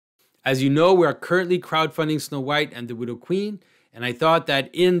As you know, we are currently crowdfunding Snow White and the Widow Queen, and I thought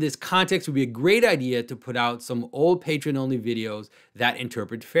that in this context it would be a great idea to put out some old Patreon-only videos that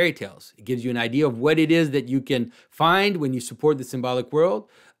interpret fairy tales. It gives you an idea of what it is that you can find when you support the symbolic world.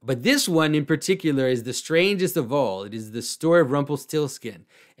 But this one in particular is the strangest of all. It is the story of Rumpelstiltskin.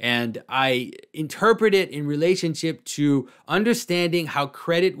 And I interpret it in relationship to understanding how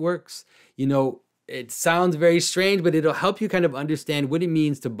credit works. You know, it sounds very strange, but it'll help you kind of understand what it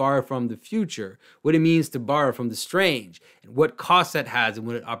means to borrow from the future, what it means to borrow from the strange, and what costs that has and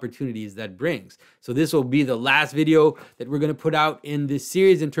what opportunities that brings. So this will be the last video that we're going to put out in this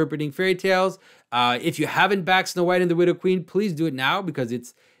series, Interpreting Fairy Tales. If you haven't backed Snow White and the Widow Queen, please do it now because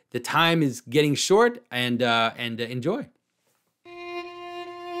the time is getting short, and enjoy.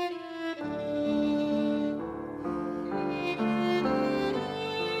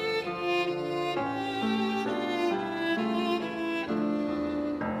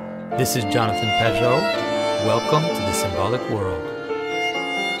 This is Jonathan Pedro. Welcome to the Symbolic World.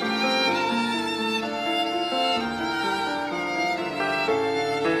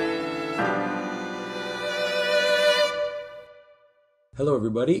 Hello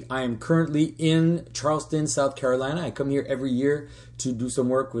everybody, I am currently in Charleston, South Carolina. I come here every year to do some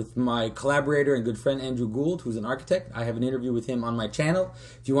work with my collaborator and good friend Andrew Gould, who's an architect. I have an interview with him on my channel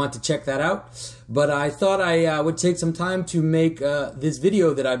if you want to check that out. But I thought I would take some time to make this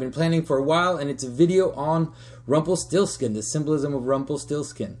video that I've been planning for a while, and it's a video on Rumpelstiltskin, the symbolism of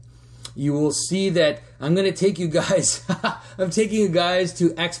Rumpelstiltskin. You will see that I'm going to take you guys, I'm taking you guys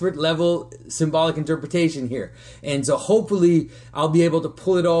to expert level symbolic interpretation here. And so hopefully I'll be able to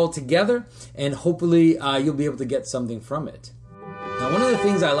pull it all together, and hopefully you'll be able to get something from it. Now, one of the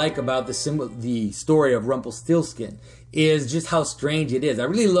things I like about the story of Rumpelstiltskin is just how strange it is. I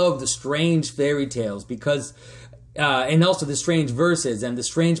really love the strange fairy tales because, and also the strange verses and the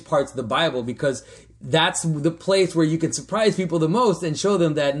strange parts of the Bible, because that's the place where you can surprise people the most and show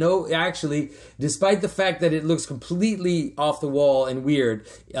them that no, actually, despite the fact that it looks completely off the wall and weird,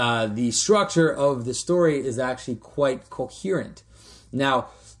 the structure of the story is actually quite coherent. Now,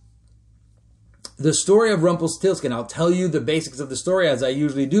 the story of Rumpelstiltskin, I'll tell you the basics of the story as I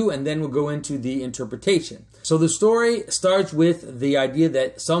usually do, and then we'll go into the interpretation. So the story starts with the idea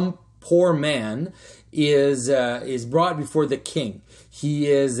that some poor man is brought before the king.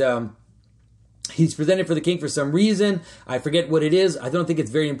 He's presented for the king for some reason. I forget what it is. I don't think it's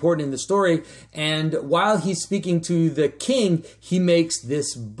very important in the story. And while he's speaking to the king, he makes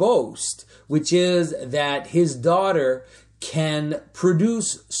this boast, which is that his daughter can thread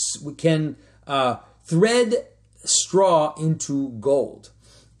straw into gold.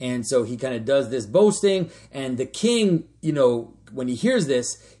 And so he kind of does this boasting, and the king, you know, when he hears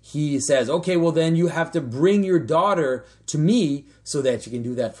this, he says, okay, well then you have to bring your daughter to me so that you can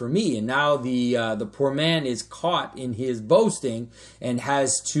do that for me. And now the poor man is caught in his boasting and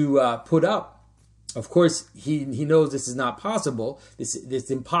has to put up. Of course, he knows this is not possible. It's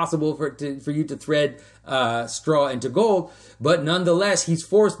impossible for you to thread straw into gold. But nonetheless, he's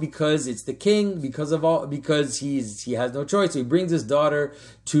forced because it's the king. Because he has no choice. So he brings his daughter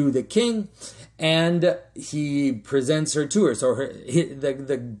to the king, and he presents her to her. So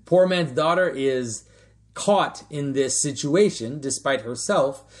the poor man's daughter is caught in this situation despite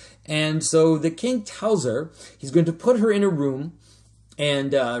herself, and so the king tells her he's going to put her in a room,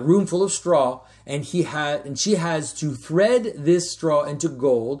 and a room full of straw. And she has to thread this straw into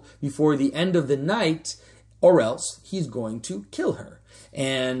gold before the end of the night, or else he's going to kill her.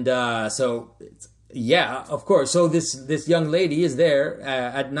 And yeah, of course. So this young lady is there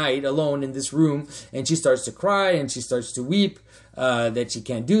at night alone in this room, and she starts to cry and she starts to weep that she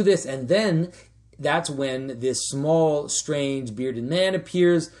can't do this. And then that's when this small, strange, bearded man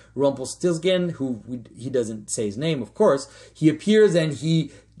appears, Rumpelstiltskin, who he doesn't say his name, of course. He appears and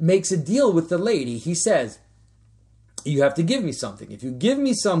he makes a deal with the lady. He says, you have to give me something. If you give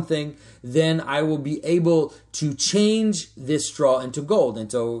me something, then I will be able to change this straw into gold.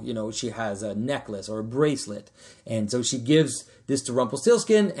 And so, you know, she has a necklace or a bracelet. And so she gives this to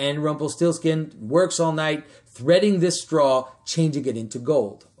Rumpelstiltskin, and Rumpelstiltskin works all night threading this straw, changing it into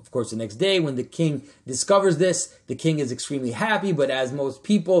gold. Of course, the next day when the king discovers this, the king is extremely happy, but as most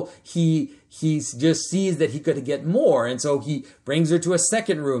people, he just sees that he could get more. And so he brings her to a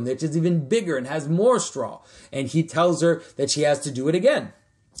second room that is even bigger and has more straw. And he tells her that she has to do it again.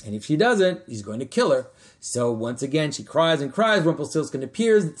 And if she doesn't, he's going to kill her. So once again, she cries and cries. Rumpelstiltskin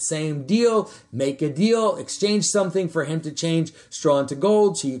appears, same deal, make a deal, exchange something for him to change straw into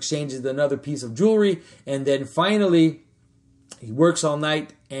gold. She exchanges another piece of jewelry. And then finally, he works all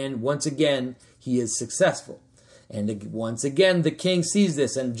night, and once again, he is successful. And once again, the king sees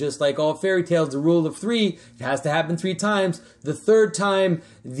this, and just like all fairy tales, the rule of three, it has to happen 3 times. The third time,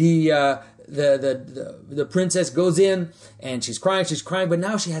 the princess goes in, and she's crying, but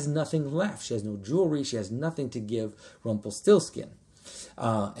now she has nothing left. She has no jewelry, she has nothing to give Rumpelstiltskin.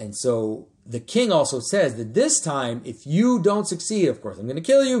 And so the king also says that this time, if you don't succeed, of course, I'm going to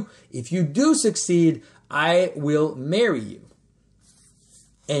kill you. If you do succeed, I will marry you.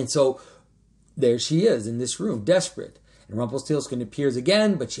 And so there she is in this room, desperate. And Rumpelstiltskin appears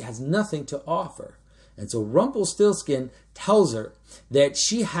again, but she has nothing to offer. And so Rumpelstiltskin tells her that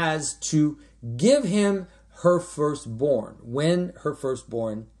she has to give him her firstborn, when her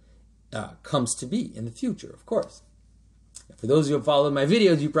firstborn comes to be in the future, of course. For those of you who follow my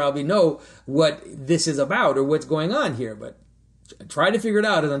videos, you probably know what this is about or what's going on here, but try to figure it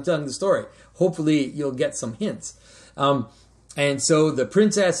out as I'm telling the story. Hopefully you'll get some hints. And so the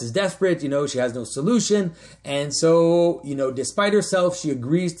princess is desperate, she has no solution. And so, despite herself, she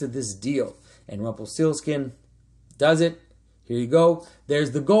agrees to this deal. And Rumpelstiltskin does it. Here you go.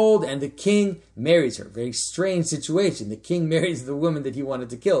 There's the gold, and the king marries her. Very strange situation. The king marries the woman that he wanted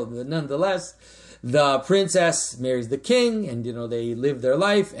to kill. But nonetheless, the princess marries the king, and, they live their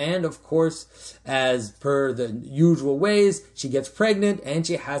life. And, of course, as per the usual ways, she gets pregnant, and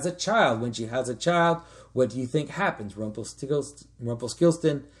she has a child. When she has a child, what do you think happens?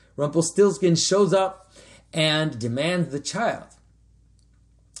 Rumpelstiltskin shows up and demands the child.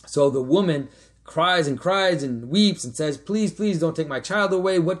 So the woman cries and weeps and says, please, please don't take my child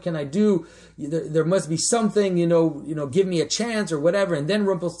away. What can I do? There must be something, give me a chance or whatever. And then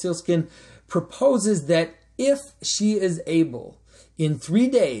Rumpelstiltskin proposes that if she is able in 3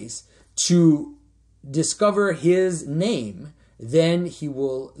 days to discover his name, then he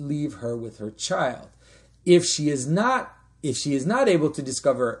will leave her with her child. If she is not able to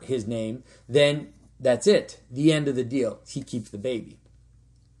discover his name, then that's it. The end of the deal. He keeps the baby.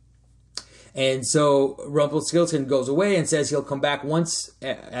 And so Rumpelstiltskin goes away and says he'll come back once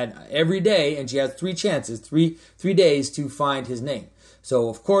every day, and she has 3 chances, three days to find his name. So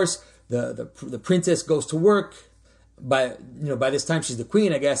of course the princess goes to work. By this time she's the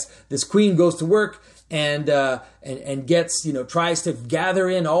queen, I guess. This queen goes to work and gets, tries to gather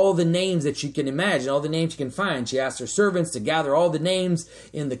in all the names that she can imagine, all the names she can find. She asks her servants to gather all the names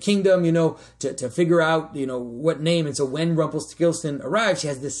in the kingdom, to figure out, what name. And so when Rumpelstiltskin arrives, she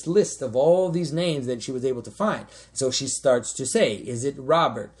has this list of all these names that she was able to find. So she starts to say, is it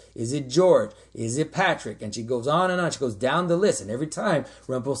Robert? Is it George? Is it Patrick? And she goes on and on. She goes down the list. And every time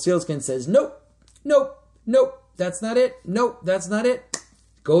Rumpelstiltskin says, nope, nope, nope. That's not it. Nope, that's not it.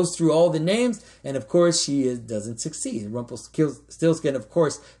 Goes through all the names, and of course she doesn't succeed. Rumpelstiltskin, of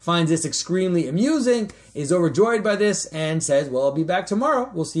course, finds this extremely amusing, is overjoyed by this, and says, well, I'll be back tomorrow.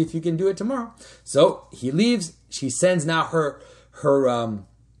 We'll see if you can do it tomorrow. So he leaves. She sends now her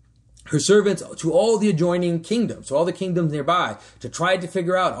servants to all the adjoining kingdoms, to all the kingdoms nearby, to try to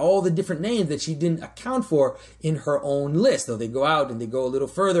figure out all the different names that she didn't account for in her own list. So they go out and they go a little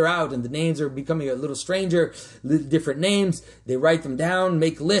further out, and the names are becoming a little stranger, different names. They write them down,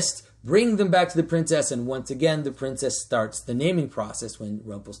 make lists, bring them back to the princess, and once again, the princess starts the naming process when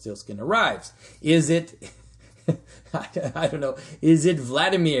Rumpelstiltskin arrives. Is it... I don't know. Is it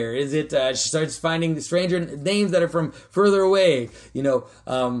Vladimir? Is it... she starts finding the stranger names that are from further away,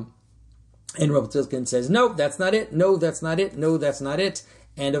 And Rumpelstiltskin says, nope, that's not it. No, that's not it. No, that's not it.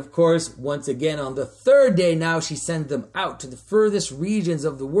 And of course, once again, on the 3rd day, now she sends them out to the furthest regions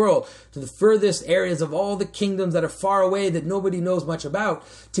of the world, to the furthest areas of all the kingdoms that are far away that nobody knows much about,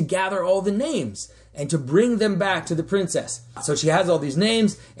 to gather all the names and to bring them back to the princess. So she has all these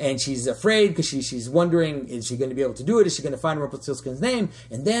names, and she's afraid because she's wondering, is she going to be able to do it? Is she going to find Rumpelstiltskin's name?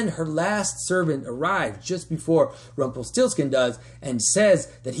 And then her last servant arrives just before Rumpelstiltskin does, and says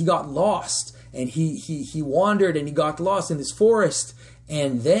that he got lost, and he wandered and he got lost in this forest.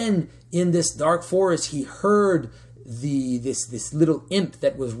 And then in this dark forest, he heard this little imp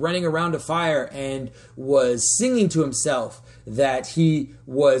that was running around a fire and was singing to himself that he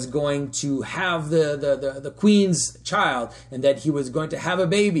was going to have the queen's child, and that he was going to have a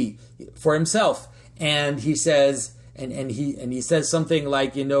baby for himself. And he says, and he says something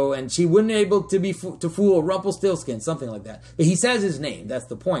like, and she wouldn't be able to fool Rumpelstiltskin, something like that. But he says his name. That's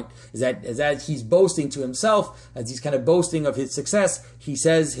the point. Is that he's boasting to himself, as he's kind of boasting of his success. He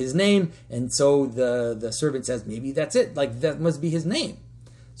says his name, and so the servant says, maybe that's it. Like, that must be his name.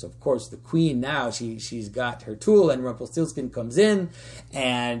 So, of course, the queen now, she's got her tool, and Rumpelstiltskin comes in,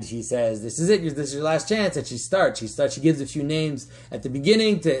 and he says, this is it, this is your last chance. And she starts. She gives a few names at the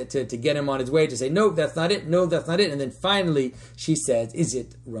beginning to get him on his way, to say, no, that's not it, no, that's not it. And then finally, she says, is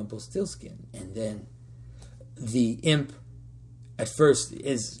it Rumpelstiltskin? And then the imp at first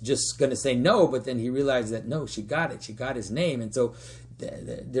is just going to say no, but then he realizes that no, she got it. She got his name. And so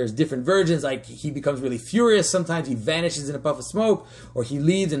there's different versions. Like he becomes really furious. Sometimes he vanishes in a puff of smoke, or he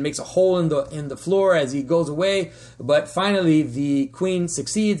leaves and makes a hole in the floor as he goes away. But finally, the queen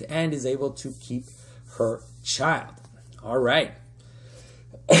succeeds and is able to keep her child. All right.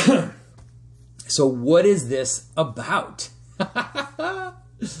 So what is this about?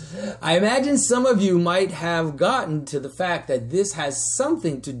 I imagine some of you might have gotten to the fact that this has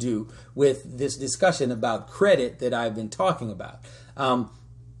something to do with this discussion about credit that I've been talking about. And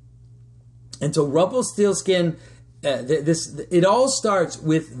so Rumpelstiltskin, it all starts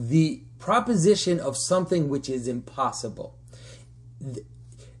with the proposition of something which is impossible.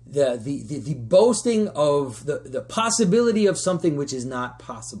 The boasting of the possibility of something which is not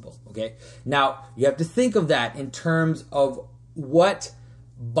possible. Okay. Now you have to think of that in terms of what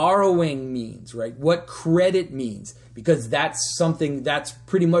borrowing means, right? What credit means, because that's something that's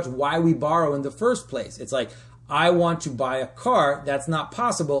pretty much why we borrow in the first place. It's like, I want to buy a car. That's not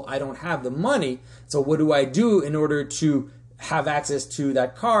possible. I don't have the money. So what do I do in order to have access to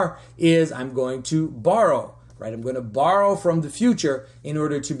that car? Is I'm going to borrow, right? I'm going to borrow from the future in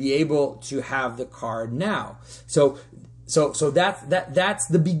order to be able to have the car now. So that's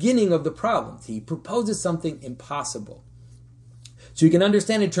the beginning of the problem. He proposes something impossible. So you can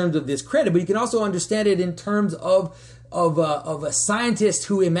understand in terms of this credit, but you can also understand it in terms of a scientist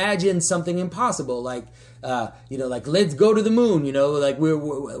who imagines something impossible, like like let's go to the moon, like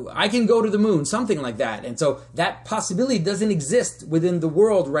I can go to the moon, something like that. And so that possibility doesn't exist within the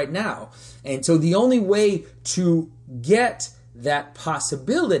world right now. And so the only way to get that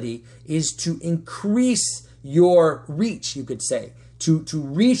possibility is to increase your reach, you could say. To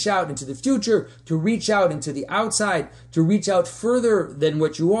reach out into the future, to reach out into the outside, to reach out further than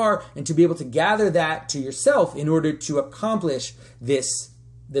what you are, and to be able to gather that to yourself in order to accomplish this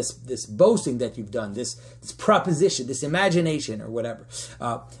boasting that you've done, this proposition, this imagination or whatever.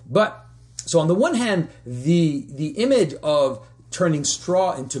 But so on the one hand, the image of turning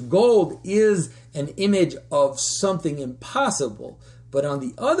straw into gold is an image of something impossible. But on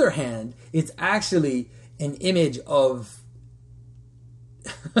the other hand, it's actually an image of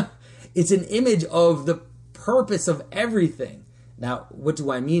it's an image of the purpose of everything. Now, what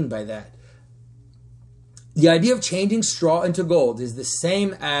do I mean by that? The idea of changing straw into gold is the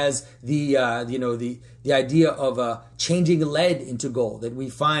same as the idea of changing lead into gold that we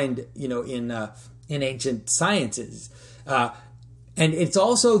find in ancient sciences. And it's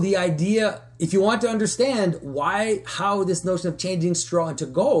also the idea, if you want to understand how this notion of changing straw into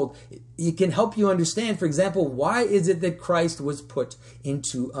gold, it can help you understand, for example, why is it that Christ was put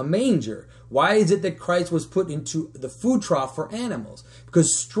into a manger? Why is it that Christ was put into the food trough for animals?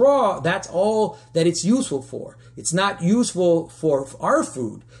 Because straw, that's all that it's useful for. It's not useful for our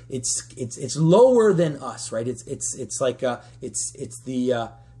food. It's lower than us, right? It's like the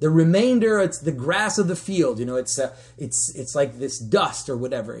remainder. It's the grass of the field. It's like this dust or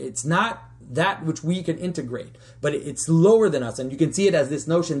whatever. It's not that which we can integrate, but it's lower than us. And you can see it as this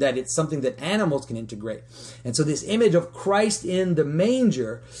notion that it's something that animals can integrate. And so this image of Christ in the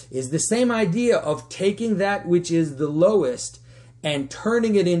manger is the same idea of taking that which is the lowest and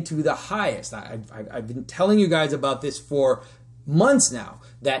turning it into the highest. I've been telling you guys about this for months now,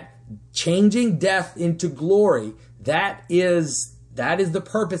 that changing death into glory, that is the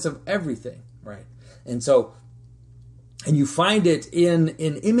purpose of everything, right? And so, and you find it in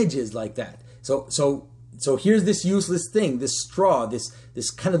images like that. So here's this useless thing, this straw, this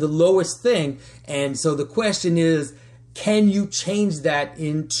kind of the lowest thing. And so the question is, can you change that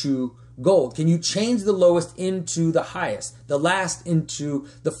into gold? Can you change the lowest into the highest, the last into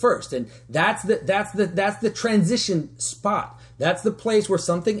the first? And that's the transition spot. That's the place where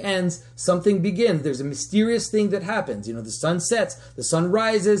something ends, something begins. There's a mysterious thing that happens. The sun sets, the sun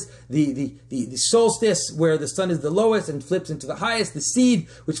rises, the solstice where the sun is the lowest and flips into the highest, the seed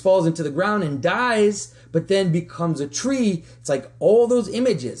which falls into the ground and dies, but then becomes a tree. It's like all those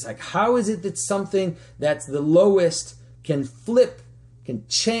images. Like, how is it that something that's the lowest can flip,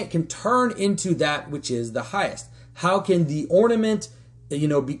 can turn into that which is the highest? How can the ornament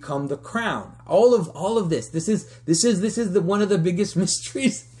become the crown? All of this. This is one of the biggest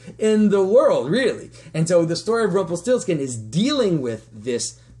mysteries in the world, really. And so the story of Rumpelstiltskin is dealing with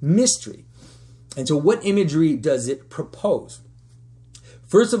this mystery. And so what imagery does it propose?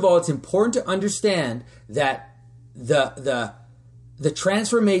 First of all, it's important to understand that the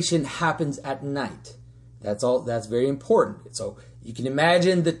transformation happens at night. That's very important. So you can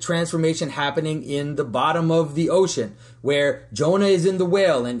imagine the transformation happening in the bottom of the ocean, where Jonah is in the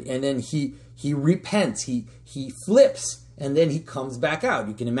whale, and then he he repents, he flips, and then he comes back out.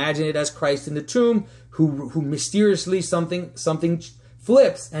 You can imagine it as Christ in the tomb, who mysteriously something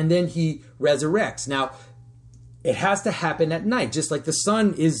flips, and then he resurrects. Now, it has to happen at night, just like the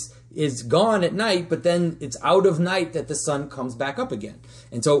sun is gone at night, but then it's out of night that the sun comes back up again.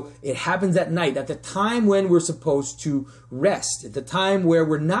 And so it happens at night, at the time when we're supposed to rest, at the time where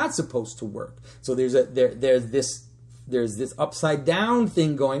we're not supposed to work. So there's this upside down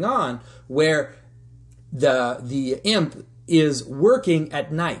thing going on where the imp is working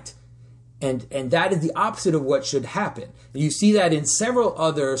at night. And that is the opposite of what should happen. You see that in several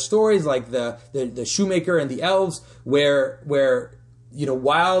other stories, like the shoemaker and the elves, where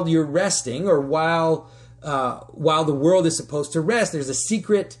while you're resting, or while the world is supposed to rest, there's a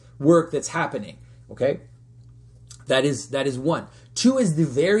secret work that's happening. Okay, that is one. Two is the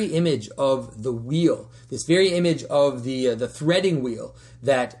very image of the wheel, this very image of the threading wheel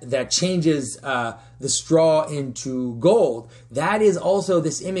that changes the straw into gold. That is also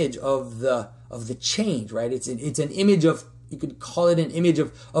this image of the change, right? It's an image of, you could call it an image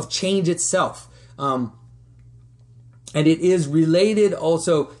of change itself. And it is related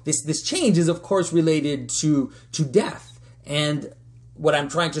also, this change is of course related to death. And what I'm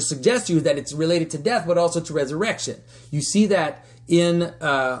trying to suggest to you is that it's related to death, but also to resurrection. You see that in,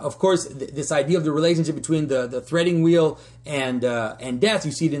 of course, this idea of the relationship between the threading wheel and death.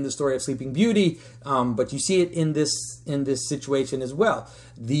 You see it in the story of Sleeping Beauty, but you see it in this situation as well.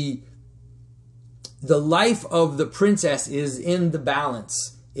 The life of the princess is in the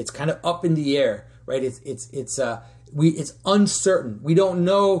balance. It's kind of up in the air, right? It's uncertain. We don't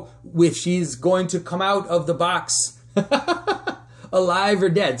know if she's going to come out of the box alive or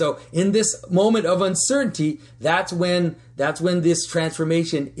dead. So in this moment of uncertainty, that's when this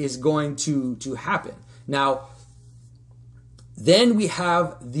transformation is going to happen. Now, then we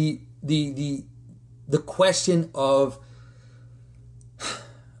have the question of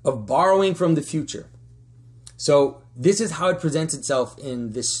borrowing from the future. So this is how it presents itself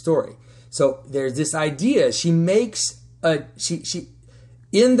in this story. So there's this idea. She makes she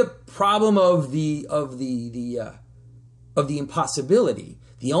in the problem of the impossibility.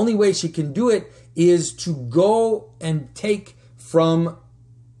 The only way she can do it is to go and take from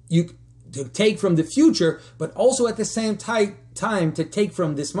the future, but also at the same time to take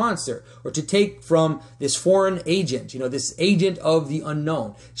from this monster, or to take from this foreign agent, this agent of the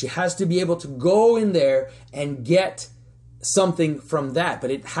unknown. She has to be able to go in there and get something from that, but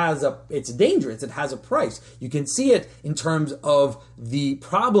it's dangerous. It has a price. You can see it in terms of the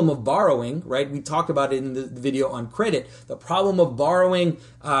problem of borrowing, right? We talked about it in the video on credit. The problem of borrowing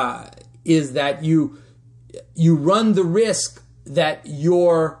is that you run the risk that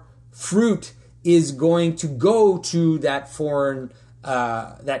your fruit is going to go to that foreign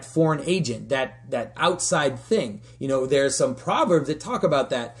agent, that outside thing. There's some proverbs that talk about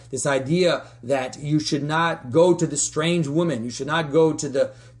that. This idea that you should not go to the strange woman. You should not go to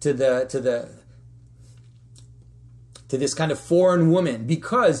this kind of foreign woman,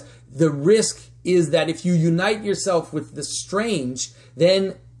 because the risk is that if you unite yourself with the strange,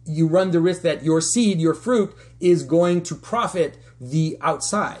 then you run the risk that your seed, your fruit, is going to profit the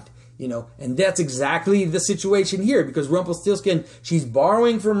outside. And that's exactly the situation here, because Rumpelstiltskin, she's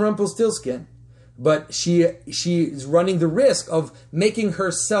borrowing from Rumpelstiltskin, but she is running the risk of making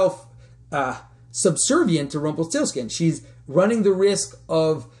herself subservient to Rumpelstiltskin. She's running the risk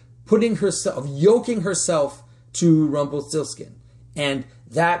of yoking herself to Rumpelstiltskin, and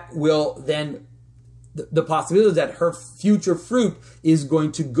that will then the possibility that her future fruit is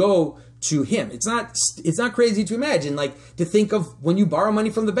going to go to him. It's not crazy to imagine, to think of when you borrow money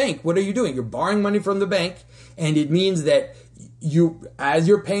from the bank. What are you doing? You're borrowing money from the bank, and it means that as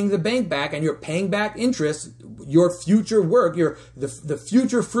you're paying the bank back and you're paying back interest, your future work, the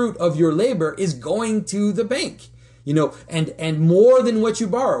future fruit of your labor is going to the bank, and more than what you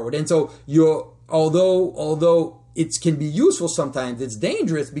borrowed. And so although it can be useful sometimes, it's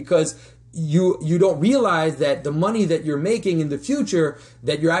dangerous, because you don't realize that the money that you're making in the future,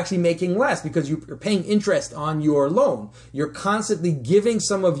 that you're actually making less, because you're paying interest on your loan. You're constantly giving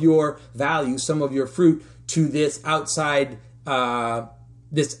some of your value, some of your fruit, to this outside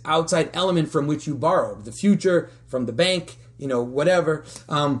element from which you borrowed, the future, from the bank, whatever.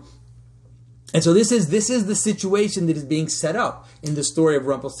 And so this is the situation that is being set up in the story of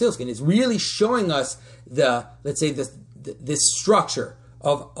Rumpelstiltskin. It's really showing us this structure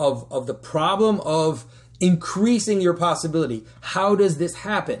of the problem of increasing your possibility. How does this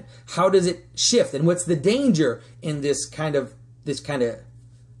happen? How does it shift? And what's the danger in this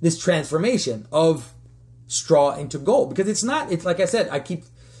transformation of straw into gold? Because it's like I said, I keep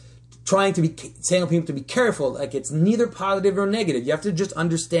trying to be saying to people to be careful, like it's neither positive or negative. You have to just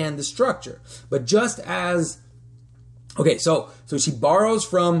understand the structure. But just as, okay, so she borrows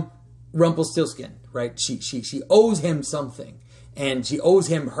from Rumpelstiltskin, right? She owes him something, and she owes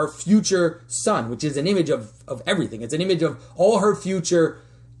him her future son, which is an image of everything. It's an image of all her future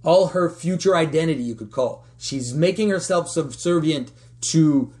identity, you could call. She's making herself subservient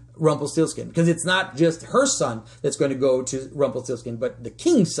to Rumpelstiltskin, because it's not just her son that's going to go to Rumpelstiltskin, but the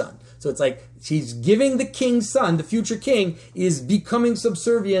king's son. So it's like she's giving the king's son, the future king, is becoming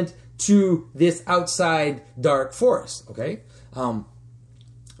subservient to this outside dark force. Okay,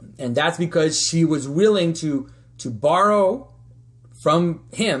 and that's because she was willing to borrow from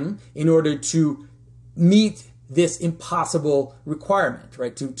him in order to meet this impossible requirement,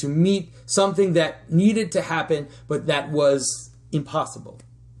 right? To meet something that needed to happen, but that was impossible.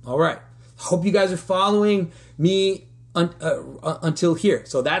 All right. Hope you guys are following me until here.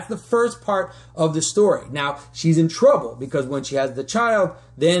 So that's the first part of the story. Now, she's in trouble because when she has the child,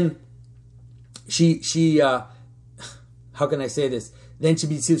 then she how can I say this? Then she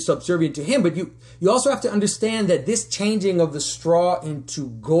be subservient to him. But you also have to understand that this changing of the straw into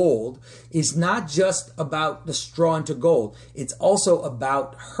gold is not just about the straw into gold. It's also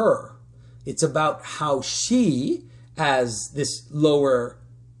about her. It's about how she, as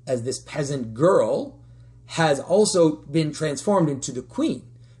this peasant girl, has also been transformed into the queen,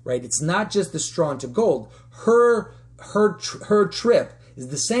 right? It's not just the straw into gold. Her trip is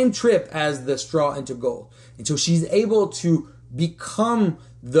the same trip as the straw into gold. And so she's able to become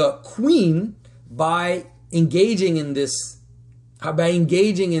the queen by engaging in this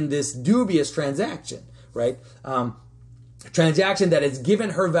dubious transaction, right? Transaction that has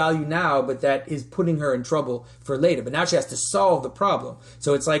given her value now, but that is putting her in trouble for later. But now she has to solve the problem.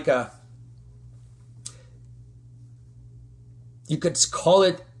 So it's like you could call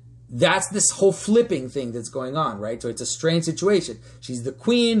it, that's this whole flipping thing that's going on, right? So it's a strange situation. She's the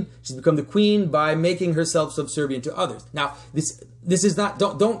queen. She's become the queen by making herself subservient to others. Now, this is not,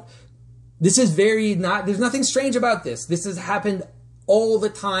 this is very not, there's nothing strange about this. This has happened all the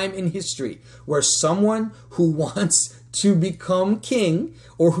time in history, where someone who wants to become king,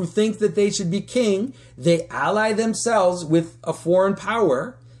 or who think that they should be king, they ally themselves with a foreign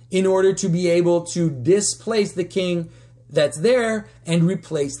power in order to be able to displace the king that's there and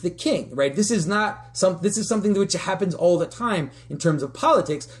replace the king, right? This is something which happens all the time in terms of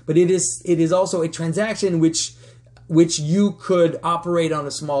politics, but it is also a transaction which you could operate on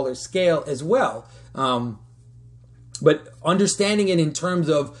a smaller scale as well. But understanding it in terms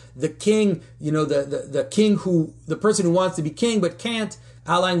of the king, the king the person who wants to be king but can't,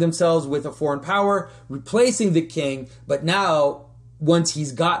 allying themselves with a foreign power, replacing the king, but now once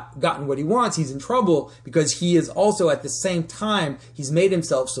he's gotten what he wants, he's in trouble because he is also at the same time, he's made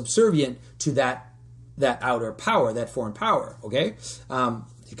himself subservient to that outer power, that foreign power, okay?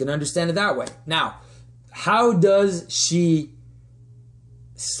 You can understand it that way. Now, how does she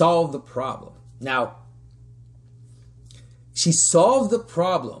solve the problem? Now, she solved the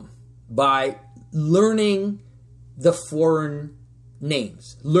problem by learning the foreign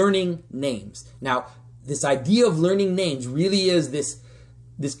names, learning names. Now, this idea of learning names really is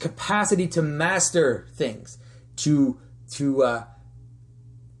this capacity to master things, in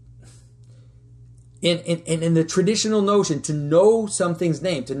the traditional notion, to know something's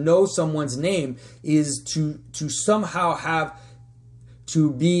name, to know someone's name is to somehow have,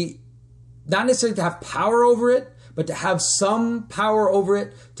 to be, not necessarily to have power over it, but to have some power over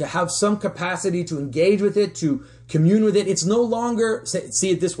it, to have some capacity to engage with it, to commune with it. It's no longer,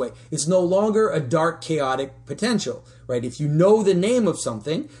 see it this way, it's no longer a dark, chaotic potential, right? If you know the name of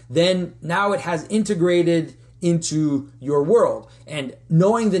something, then now it has integrated into your world. And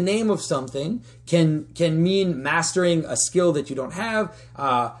knowing the name of something can mean mastering a skill that you don't have.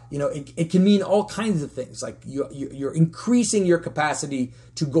 It can mean all kinds of things. Like you're increasing your capacity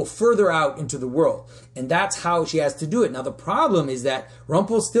to go further out into the world. And that's how she has to do it. Now, the problem is that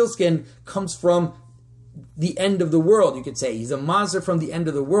Rumpelstiltskin comes from the end of the world, you could say. He's a monster from the end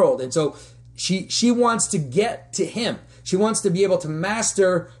of the world. And so she wants to get to him. She wants to be able to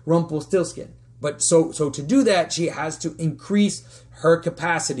master Rumpelstiltskin. But so to do that, she has to increase her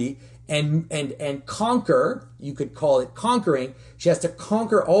capacity and conquer, you could call it conquering. She has to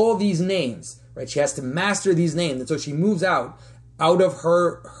conquer all these names, right? She has to master these names. And so she moves out of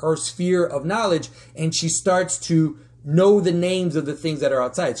her sphere of knowledge, and she starts to know the names of the things that are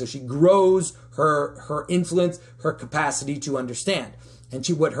outside. So she grows her influence, her capacity to understand. And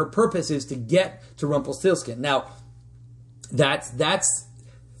what her purpose is to get to Rumpelstiltskin. Now, that's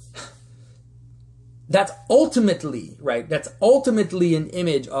that's ultimately, right? That's ultimately an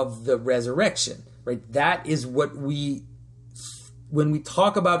image of the resurrection, right? That is what when we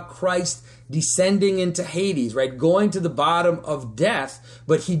talk about Christ descending into Hades, right? Going to the bottom of death,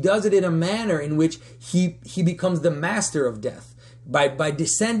 but he does it in a manner in which he becomes the master of death. By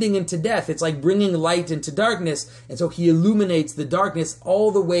descending into death, it's like bringing light into darkness, and so he illuminates the darkness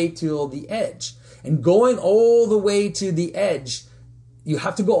all the way till the edge. And going all the way to the edge, you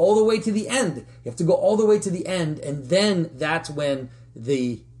have to go all the way to the end. You have to go all the way to the end, and then that's when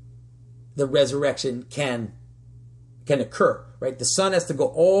the resurrection can occur, right? The sun has to go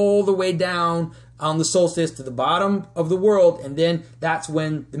all the way down on the solstice to the bottom of the world, and then that's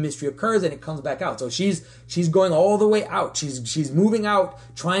when the mystery occurs and it comes back out. So she's going all the way out. She's moving out,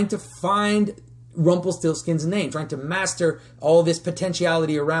 trying to find Rumpelstiltskin's name, trying to master all this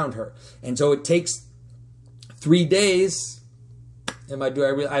potentiality around her. And so it takes 3 days. I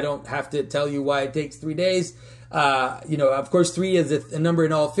don't have to tell you why it takes 3 days. Of course, 3 is a number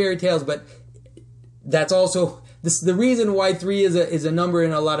in all fairy tales, but that's also the reason why 3 is a number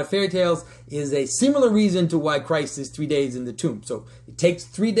in a lot of fairy tales is a similar reason to why Christ is 3 days in the tomb. So it takes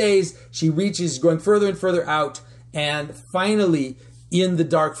 3 days. She reaches, going further and further out, and finally in the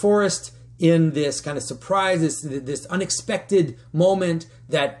dark forest, in this kind of surprise, this unexpected moment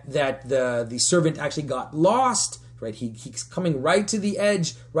that the servant actually got lost. Right, he's coming right to the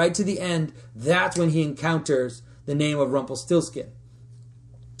edge, right to the end. That's when he encounters the name of Rumpelstiltskin.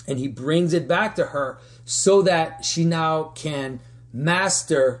 And he brings it back to her so that she now can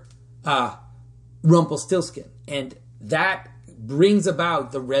master Rumpelstiltskin. And that brings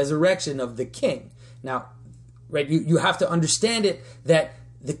about the resurrection of the king. Now, right, you have to understand it that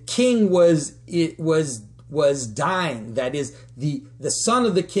the king was dying. That is, the son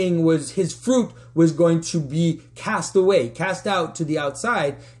of the king his fruit was going to be cast out to the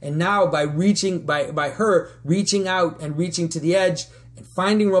outside. And now by her reaching out and reaching to the edge and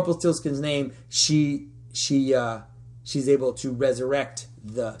finding Rumpelstiltskin's name, she's able to resurrect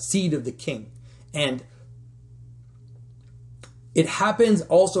the seed of the king. And it happens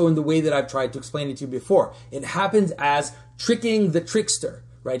also in the way that I've tried to explain it to you before. It happens as tricking the trickster.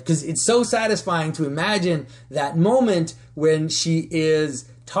 Right? Because it's so satisfying to imagine that moment when she is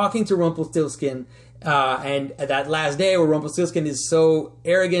talking to Rumpelstiltskin and that last day where Rumpelstiltskin is so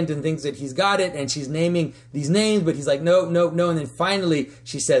arrogant and thinks that he's got it, and she's naming these names, but he's like, no, no, no. And then finally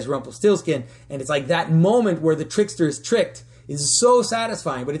she says Rumpelstiltskin. And it's like that moment where the trickster is tricked is so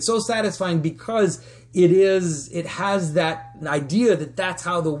satisfying. But it's so satisfying because it has that idea that that's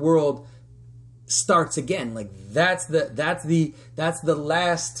how the world starts again. Like that's the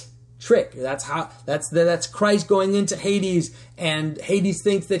last trick. That's Christ going into Hades, and Hades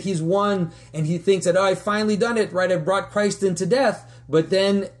thinks that he's won, and he thinks that, oh, I've finally done it, right? I've brought Christ into death. But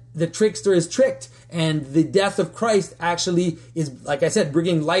then the trickster is tricked, and the death of Christ actually is, like I said,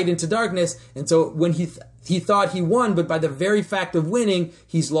 bringing light into darkness. And so when he thought he won, but by the very fact of winning,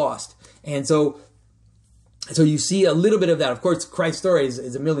 he's lost. And so you see a little bit of that. Of course, Christ's story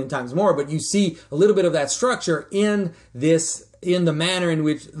is a million times more, but you see a little bit of that structure in the manner in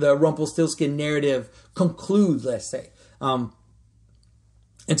which the Rumpelstiltskin narrative concludes, let's say. And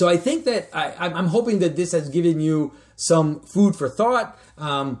so I think that I'm hoping that this has given you some food for thought.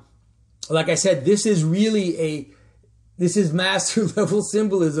 Like I said, this is master level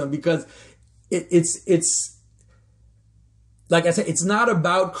symbolism, because it's like I said, it's not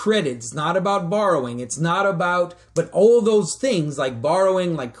about credit. It's not about borrowing. It's not about, but all those things like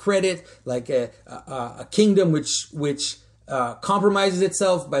borrowing, like credit, like a kingdom which compromises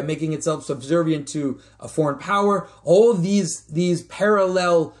itself by making itself subservient to a foreign power. All of these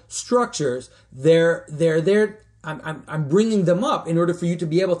parallel structures, they're there. I'm bringing them up in order for you to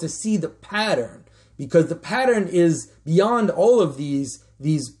be able to see the pattern, because the pattern is beyond all of these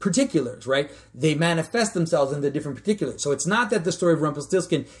particulars, right? They manifest themselves in the different particulars. So it's not that the story of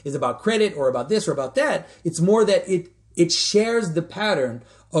Rumpelstiltskin is about credit or about this or about that. It's more that it shares the pattern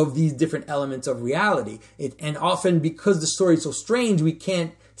of these different elements of reality. And often, because the story is so strange, we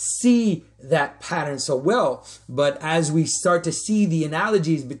can't see that pattern so well. But as we start to see the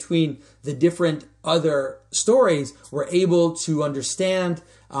analogies between the different other stories, we're able to understand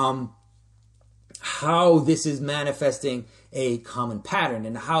how this is manifesting a common pattern,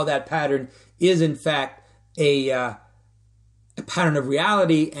 and how that pattern is in fact a pattern of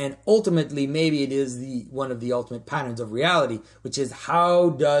reality, and ultimately maybe it is one of the ultimate patterns of reality, which is, how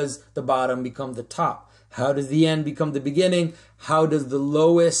does the bottom become the top? How does the end become the beginning? How does the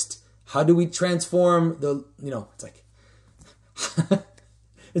lowest? How do we transform the? It's like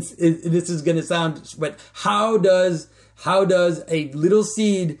this is going to sound, but how does a little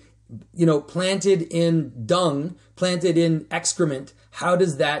seed planted in dung, planted in excrement, how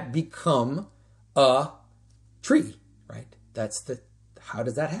does that become a tree, right? How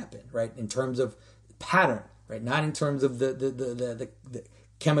does that happen, right? In terms of pattern, right? Not in terms of the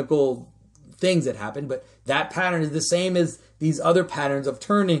chemical things that happen, but that pattern is the same as these other patterns of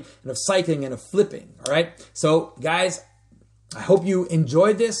turning and of cycling and of flipping, all right? So guys, I hope you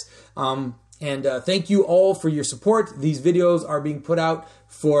enjoyed this. And thank you all for your support. These videos are being put out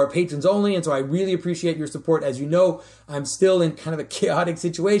for patrons only, and so I really appreciate your support. As you know, I'm still in kind of a chaotic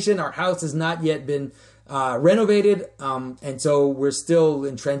situation. Our house has not yet been renovated, and so we're still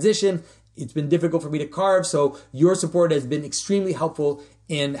in transition. It's been difficult for me to carve, so your support has been extremely helpful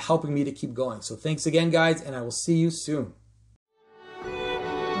in helping me to keep going. So thanks again, guys, and I will see you soon.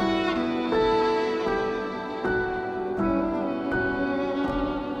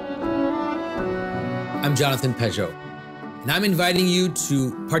 I'm Jonathan Peugeot, and I'm inviting you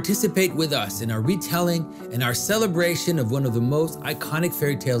to participate with us in our retelling and our celebration of one of the most iconic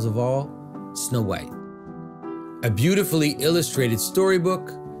fairy tales of all, Snow White. A beautifully illustrated storybook,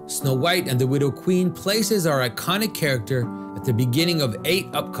 Snow White and the Widow Queen places our iconic character at the beginning of 8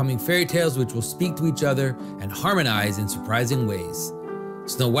 upcoming fairy tales which will speak to each other and harmonize in surprising ways.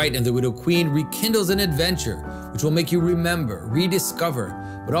 Snow White and the Widow Queen rekindles an adventure which will make you remember, rediscover,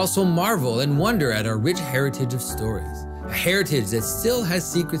 but also marvel and wonder at our rich heritage of stories. A heritage that still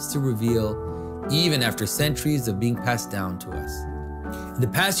has secrets to reveal, even after centuries of being passed down to us. In the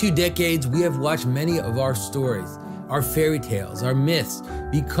past few decades, we have watched many of our stories, our fairy tales, our myths,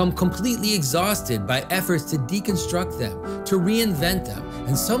 become completely exhausted by efforts to deconstruct them, to reinvent them,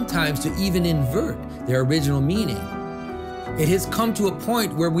 and sometimes to even invert their original meaning. It has come to a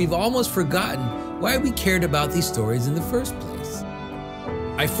point where we've almost forgotten why we cared about these stories in the first place.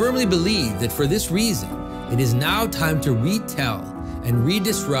 I firmly believe that for this reason, it is now time to retell and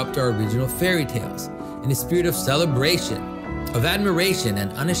redisrupt our original fairy tales in a spirit of celebration, of admiration,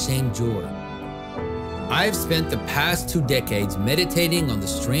 and unashamed joy. I've spent the past 2 decades meditating on the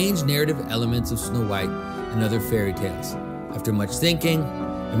strange narrative elements of Snow White and other fairy tales. After much thinking,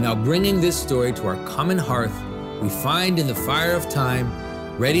 I'm now bringing this story to our common hearth we find in the fire of time,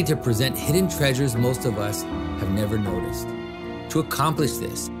 ready to present hidden treasures most of us have never noticed. To accomplish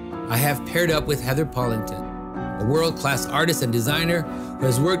this, I have paired up with Heather Pollington, a world-class artist and designer who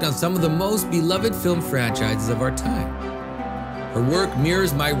has worked on some of the most beloved film franchises of our time. Her work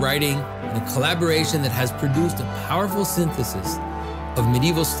mirrors my writing in a collaboration that has produced a powerful synthesis of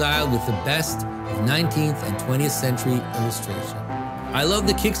medieval style with the best of 19th and 20th century illustration. I love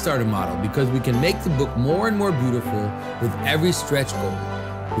the Kickstarter model because we can make the book more and more beautiful with every stretch goal.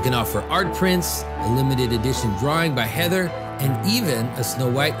 We can offer art prints, a limited edition drawing by Heather, and even a Snow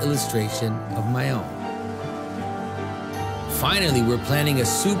White illustration of my own. Finally, we're planning a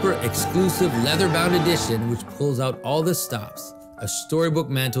super exclusive leather-bound edition which pulls out all the stops, a storybook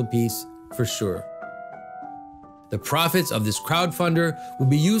mantelpiece for sure. The profits of this crowdfunder will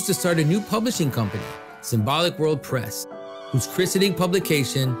be used to start a new publishing company, Symbolic World Press, whose christening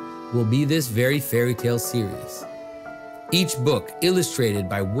publication will be this very fairy tale series. Each book illustrated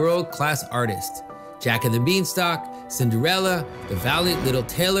by world-class artists, Jack and the Beanstalk, Cinderella, The Valiant Little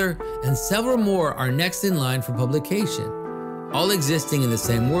Tailor, and several more are next in line for publication, all existing in the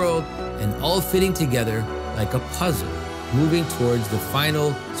same world and all fitting together like a puzzle, moving towards the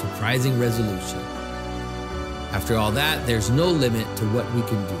final surprising resolution. After all that, there's no limit to what we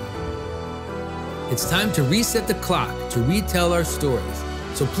can do. It's time to reset the clock to retell our stories,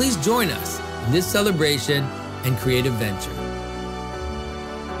 so please join us in this celebration and creative venture.